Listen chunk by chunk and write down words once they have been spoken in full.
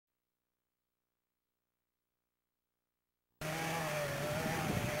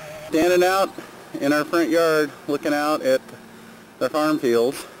Standing out in our front yard looking out at the farm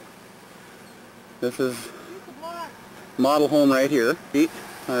fields. This is model home right here.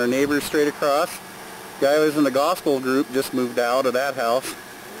 Our neighbors straight across. Guy who was in the gospel group just moved out of that house.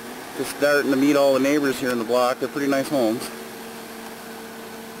 Just starting to meet all the neighbors here in the block. They're pretty nice homes.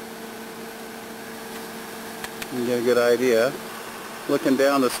 You get a good idea. Looking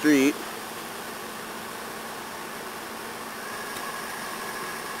down the street.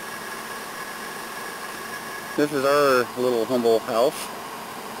 This is our little humble house.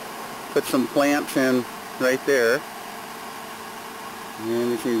 Put some plants in right there.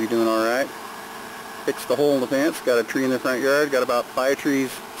 And they seem to be doing alright. Fixed the hole in the fence. Got a tree in the front yard. Got about 5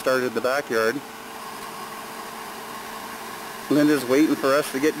 trees started in the backyard. Linda's waiting for us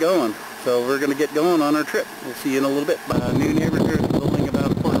to get going. So we're going to get going on our trip. We'll see you in a little bit. New neighbors here building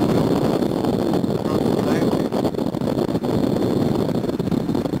about a quarter mile across the highway.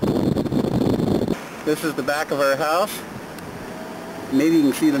 This is the back of our house. Maybe you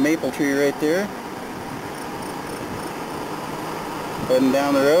can see the maple tree right there. Heading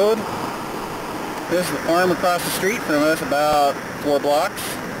down the road. This is the farm across the street from us, about 4 blocks.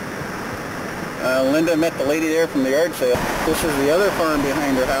 Linda met the lady there from the yard sale. This is the other farm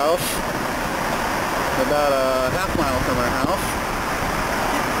behind her house, about a half mile from our house.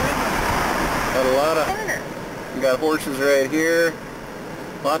 Got a lot of, we got horses right here.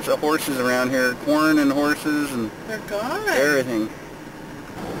 Lots of horses around here, corn and horses and everything.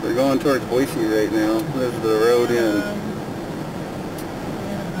 We're going towards Boise right now. There's the road in.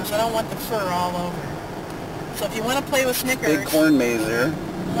 I don't want the fur all over. So if you want to play with Snickers... Big corn maze there.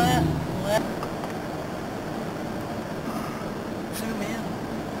 Zoom in.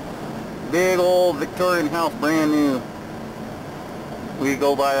 Big old Victorian house, brand new. We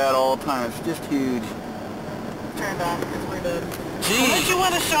go by that all the time. It's just huge. Turned off because we're done. Unless you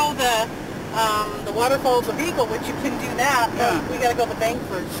want to show the waterfalls of Eagle, which you can do that, but we got to go to the bank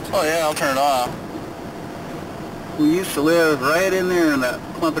first. Oh yeah, I'll turn it off. We used to live right in there in that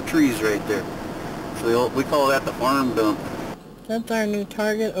clump of trees right there. So we call that the farm dump. That's our new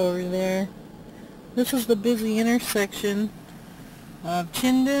Target over there. This is the busy intersection of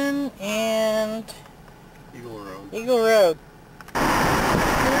Chinden and Eagle Road. Eagle Road. Here's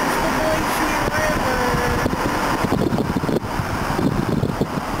the Boise River.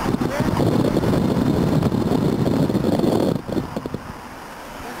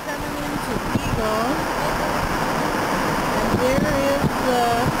 We're coming into Eagle. There is the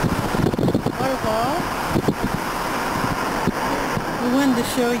waterfall. We wanted to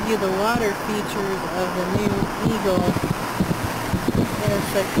show you the water features of the new Eagle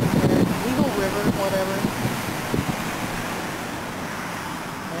intersection here. Eagle River, whatever.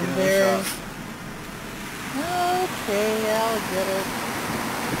 And there's... Okay, I'll get it.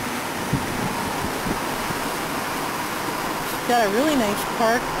 It's got a really nice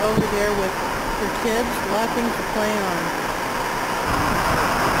park over there with for kids. A lot of things to play on.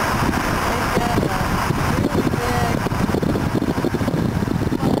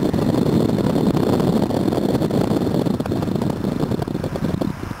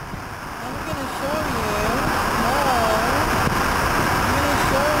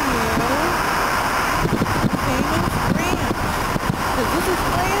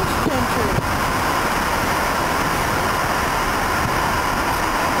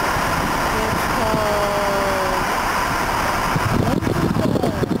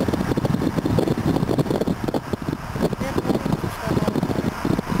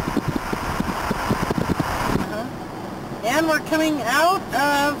 And we're coming out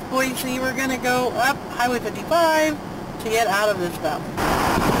of Boise. We're going to go up Highway 55 to get out of this belt. We're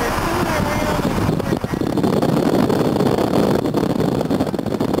coming around the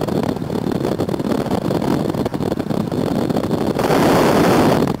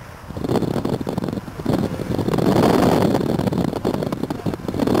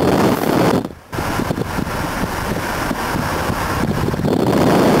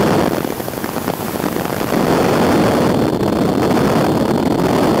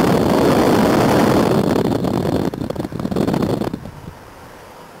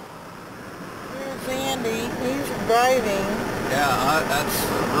driving. Yeah, that's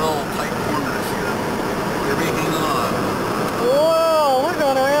real tight corners here. We're making on. Whoa, we're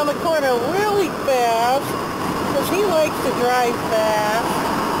going around the corner really fast because he likes to drive fast.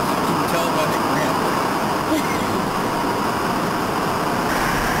 You can tell by the grip.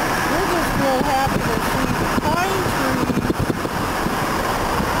 We're just real happy to see the pine trees.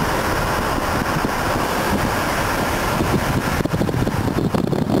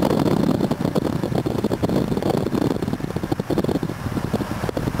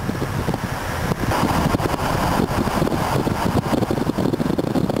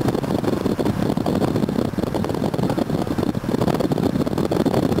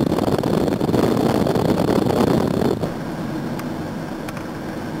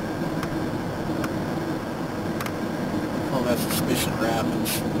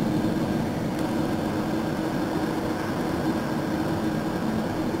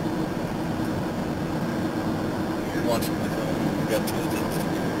 watching my phone. I got two things to do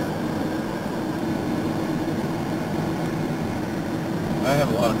here. I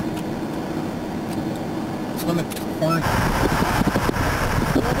have a lot of... It's when the corner...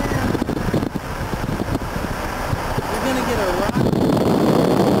 We're gonna get a rock.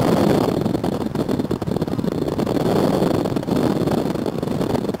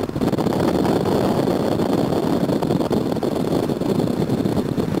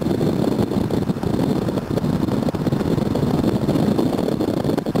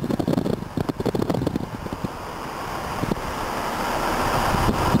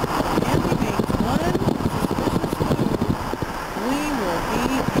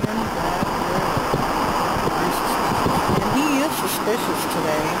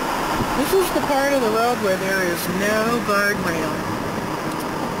 Today. This is the part of the road where there is no guardrail.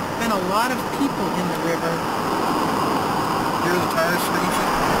 Been a lot of people in the river. Hear the tires screeching?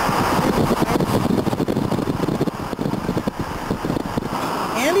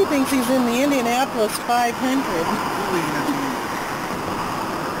 Andy thinks he's in the Indianapolis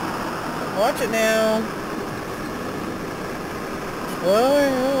 500. Watch it now.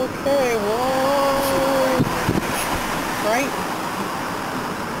 Whoa, okay, whoa. Right?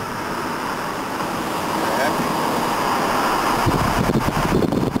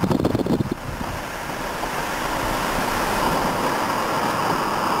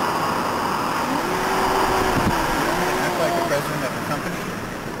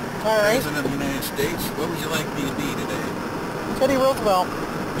 All right. President of the United States, what would you like me to be today? Teddy Roosevelt.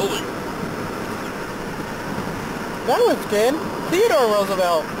 Bully. That was good. Theodore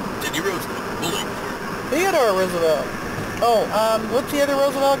Roosevelt. Teddy Roosevelt. Bully. Theodore Roosevelt. Oh, what's the other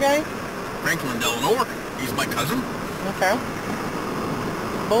Roosevelt guy? Franklin Delano. He's my cousin. Okay.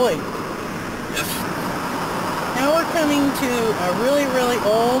 Bully. Yes. Now we're coming to a really, really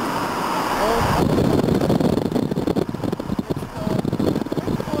old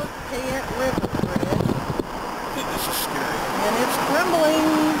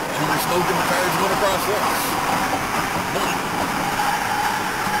and we're smoking the tires going across this.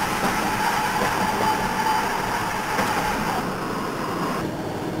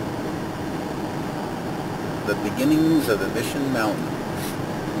 The beginnings of the Mission Mountains.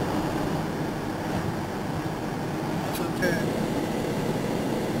 That's okay.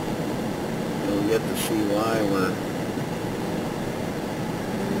 You'll get to see why we're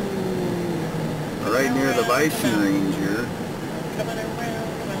right near the bison range here. Coming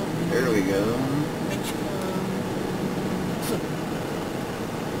around. There we go.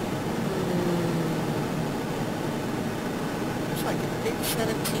 It's like a big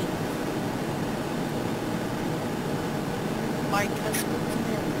 17. My husband's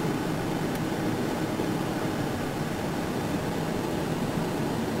there.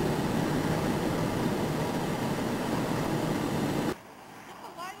 It's a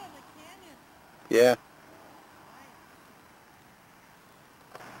light on the canyon. Yeah.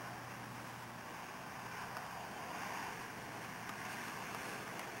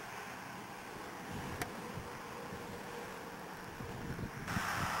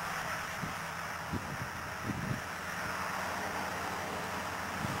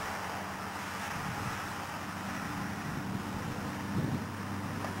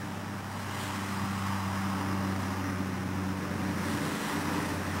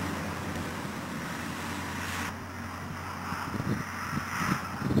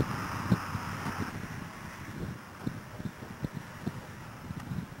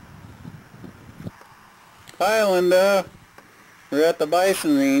 Hi Linda, we're at the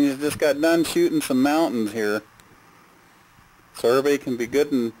bison range. Just got done shooting some mountains here, so everybody can be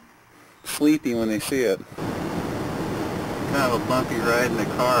good and sleepy when they see it. Kind of a bumpy ride in the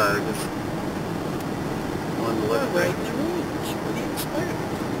car. Just wanted to look right in the range. What do you expect?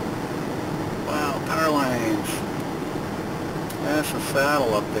 Wow, power lines. That's the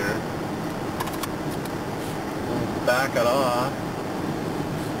saddle up there. We'll back it off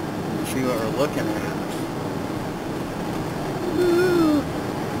and see what we're looking at.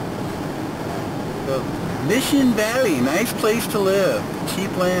 The Mission Valley, nice place to live,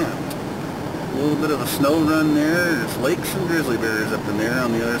 cheap land. A little bit of a snow run there. There's lakes and grizzly bears up in there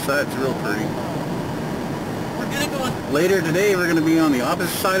on the other side. It's real pretty. We're gonna go on. Later today we're going to be on the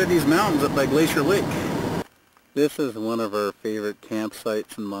opposite side of these mountains up by Glacier Lake. This is one of our favorite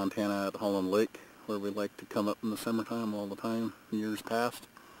campsites in Montana at Holland Lake, where we like to come up in the summertime all the time, years past.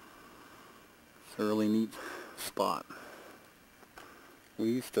 It's a really neat spot. We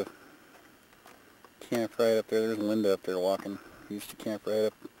used to camp right up there. There's Linda up there walking. We used to camp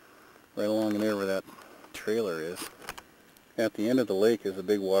right along there where that trailer is. At the end of the lake is a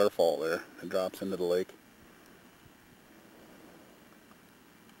big waterfall there. It drops into the lake.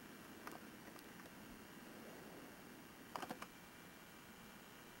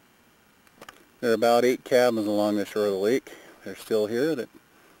 There are about 8 cabins along the shore of the lake. They're still here. That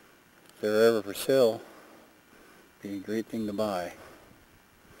if they're ever for sale, be a great thing to buy.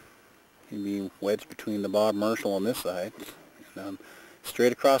 You'd be wedged between the Bob Marshall on this side. And,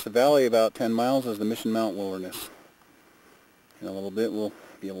 straight across the valley about 10 miles is the Mission Mountain Wilderness. In a little bit we'll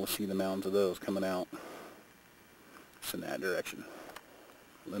be able to see the mountains of those coming out. It's in that direction.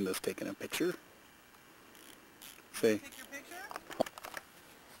 Linda's taking a picture. Say, Take your picture?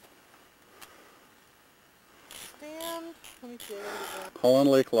 Stand. Let me see. Holland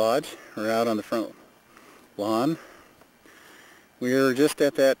Lake Lodge. We're out on the front lawn. We're just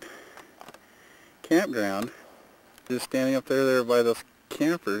at that campground. Just standing up there by those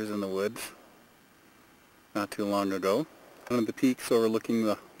campers in the woods not too long ago. One of the peaks overlooking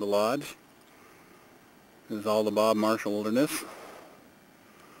the lodge is all the Bob Marshall Wilderness.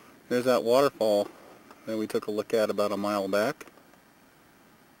 There's that waterfall that we took a look at about a mile back.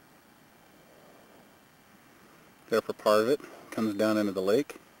 The upper part of it comes down into the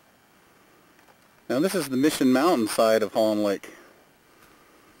lake. Now this is the Mission Mountain side of Holland Lake.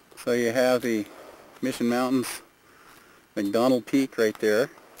 So you have the Mission Mountains, McDonald Peak right there.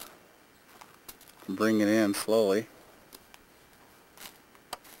 Bring it in slowly.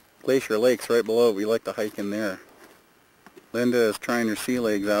 Glacier Lake's right below it. We like to hike in there. Linda is trying her sea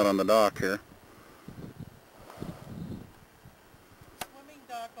legs out on the dock here. Swimming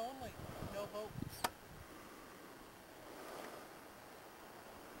dock only, no boats.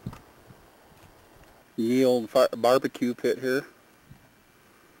 Ye old barbecue pit here.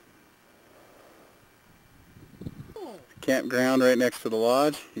 Campground right next to the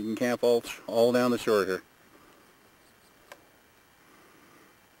lodge. You can camp all down the shore here.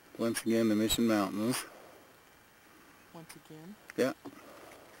 Once again, the Mission Mountains. Once again? Yeah.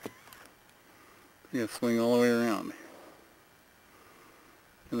 You gotta swing all the way around.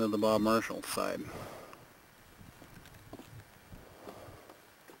 And then the Bob Marshall side.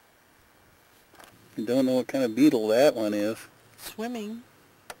 You don't know what kind of beetle that one is. Swimming.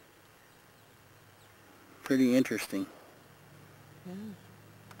 Pretty interesting. Yeah.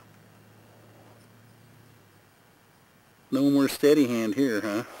 No more steady hand here,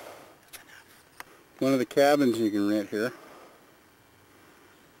 huh? One of the cabins you can rent here.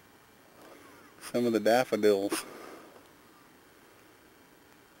 Some of the daffodils.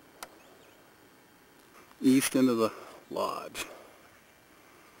 East end of the lodge.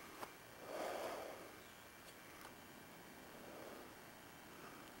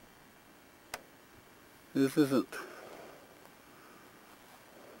 This isn't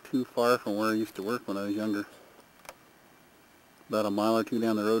too far from where I used to work when I was younger. About a mile or two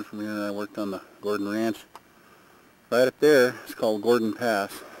down the road from here, I worked on the Gordon Ranch. Right up there, it's called Gordon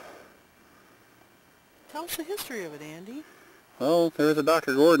Pass. Tell us the history of it, Andy. Well, there was a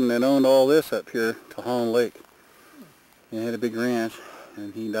Dr. Gordon that owned all this up here to Holland Lake. He had a big ranch,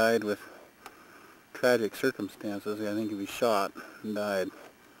 and he died with tragic circumstances. I think he was shot and died.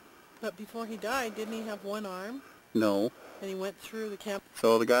 But before he died, didn't he have one arm? No. And he went through the camp.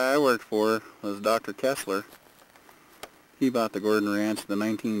 So the guy I worked for was Dr. Kessler. He bought the Gordon Ranch in the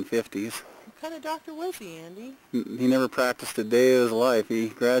 1950s. What kind of doctor was he, Andy? He never practiced a day of his life. He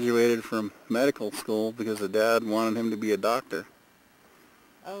graduated from medical school because his dad wanted him to be a doctor.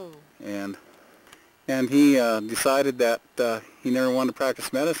 Oh. And he decided that he never wanted to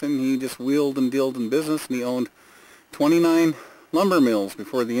practice medicine. He just wheeled and dealed in business, and he owned 29 lumber mills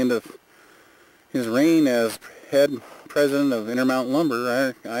before the end of his reign as head president of Intermountain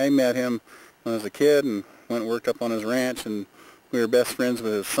Lumber. I met him when I was a kid and went and worked up on his ranch, and we were best friends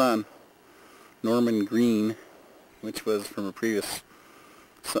with his son, Norman Green, which was from a previous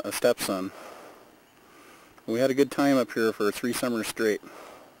stepson. We had a good time up here for 3 summers straight,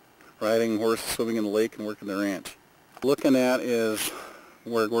 riding horses, swimming in the lake, and working the ranch. Looking at is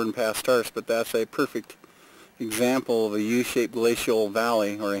where Gordon Pass starts, but that's a perfect example of a U-shaped glacial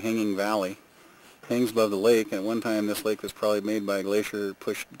valley, or a hanging valley. Hangs above the lake, and at one time this lake was probably made by a glacier,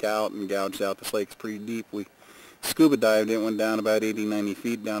 pushed out and gouged out. This lake's pretty deep. We scuba dived it, went down about 80-90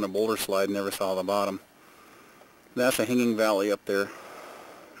 feet down a boulder slide, never saw the bottom. That's a hanging valley up there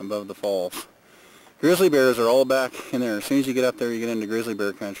above the falls. Grizzly bears are all back in there. As soon as you get up there, you get into grizzly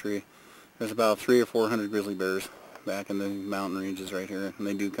bear country. There's about 300 or 400 grizzly bears back in the mountain ranges right here, and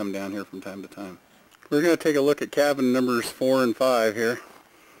they do come down here from time to time. We're going to take a look at cabin numbers 4 and 5 here.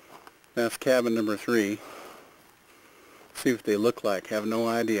 That's cabin number 3. See what they look like. Have no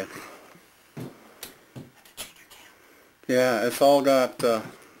idea. Yeah, it's all got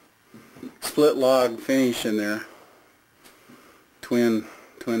split log finish in there. Twin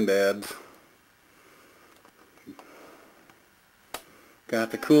beds.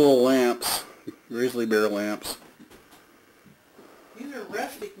 Got the cool lamps grizzly bear lamps. These are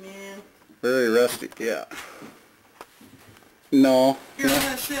rustic, man. Very rustic, yeah. No. You're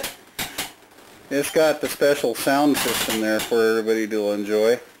gonna sit. It's got the special sound system there for everybody to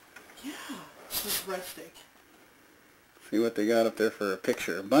enjoy. Yeah, this is rustic. See what they got up there for a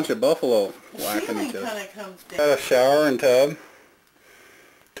picture. A bunch of buffalo whacking each other. Kind of comes down. Got a shower and tub.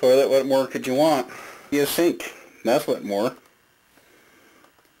 Toilet, what more could you want? A sink. That's what more.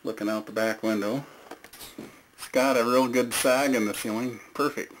 Looking out the back window. It's got a real good sag in the ceiling.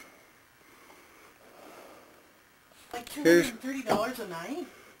 Perfect. Like $230 a night?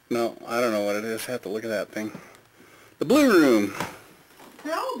 No, I don't know what it is. Have to look at that thing. The blue room.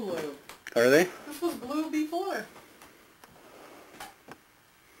 They're all blue. Are they? This was blue before.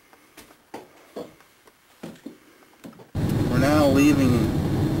 We're now leaving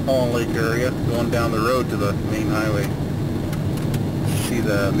Holland Lake area, going down the road to the main highway. See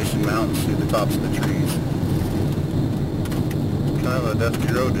the Mission Mountains through the tops of the trees. Kind of a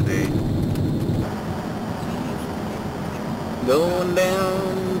dusty road today. Going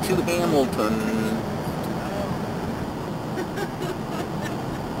down to Hamilton.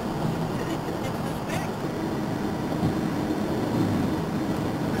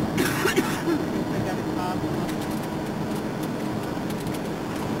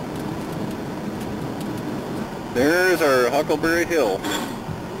 There's our Huckleberry Hill.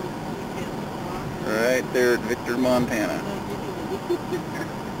 Right there at Victor, Montana.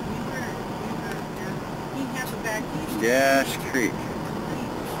 Gash Creek.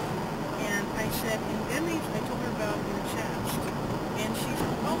 And I said, in Denny's, I told her about your chest. And she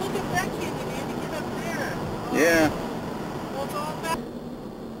said, oh, look at Becky, and you need to get up there. Oh, yeah. Well, it's all back.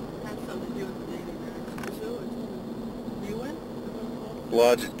 Has something to do with the dating marriage. So it's you went?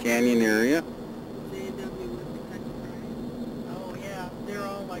 Lodge Canyon area. Oh, yeah. They're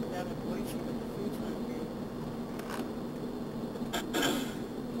all like that in Boise, but the food's not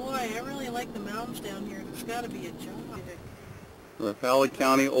good. Boy, I really like the mountains down here. There's got to be a job. The Valley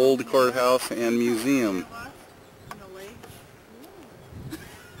County Old Courthouse and Museum.